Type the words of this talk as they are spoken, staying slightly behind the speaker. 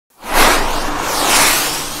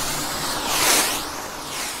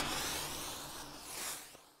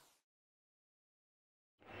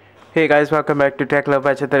Hey guys, welcome back to Tech Love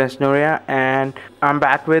by Nougat, and I'm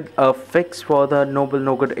back with a fix for the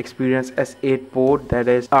Nougat Experience S8 board that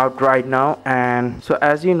is out right now. And so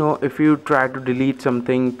as you know, if you try to delete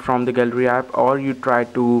something from the gallery app or you try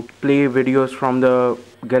to play videos from the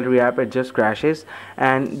gallery app, it just crashes.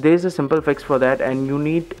 And there's a simple fix for that, and you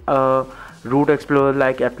need a root explorer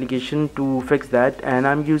like application to fix that. And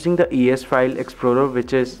I'm using the ES file explorer,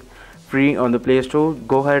 which is free on the Play Store.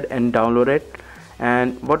 Go ahead and download it.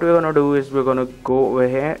 And what we're gonna do is we're gonna go over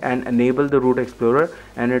here and enable the root explorer,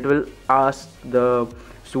 and it will ask the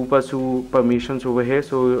su permissions over here.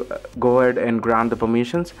 So go ahead and grant the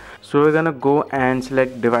permissions. So we're gonna go and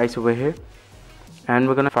select device over here, and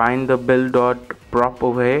we're gonna find the build.prop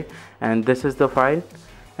over here, and this is the file,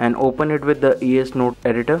 and open it with the ES Note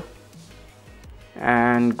editor,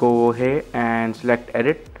 and go here and select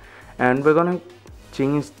edit, and we're gonna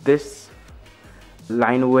change this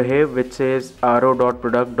line over here which says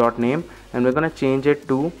ro.product.name, and we're gonna change it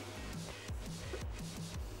to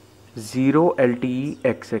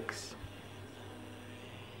zeroltexx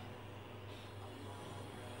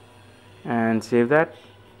and save that.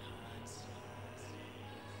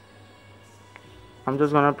 I'm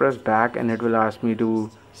just gonna press back and it will ask me to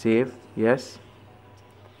save. Yes,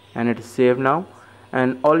 and it is saved now,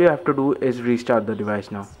 and all you have to do is restart the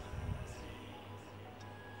device now.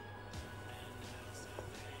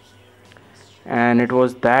 And it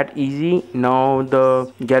was that easy. Now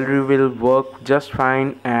the gallery will work just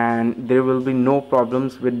fine, and there will be no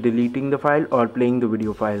problems with deleting the file or playing the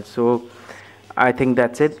video file. So I think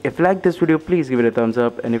that's it. If you like this video, please give it a thumbs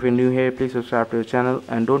up, and if you're new here, please subscribe to the channel,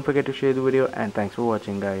 and don't forget to share the video. And thanks for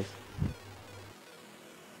watching, guys.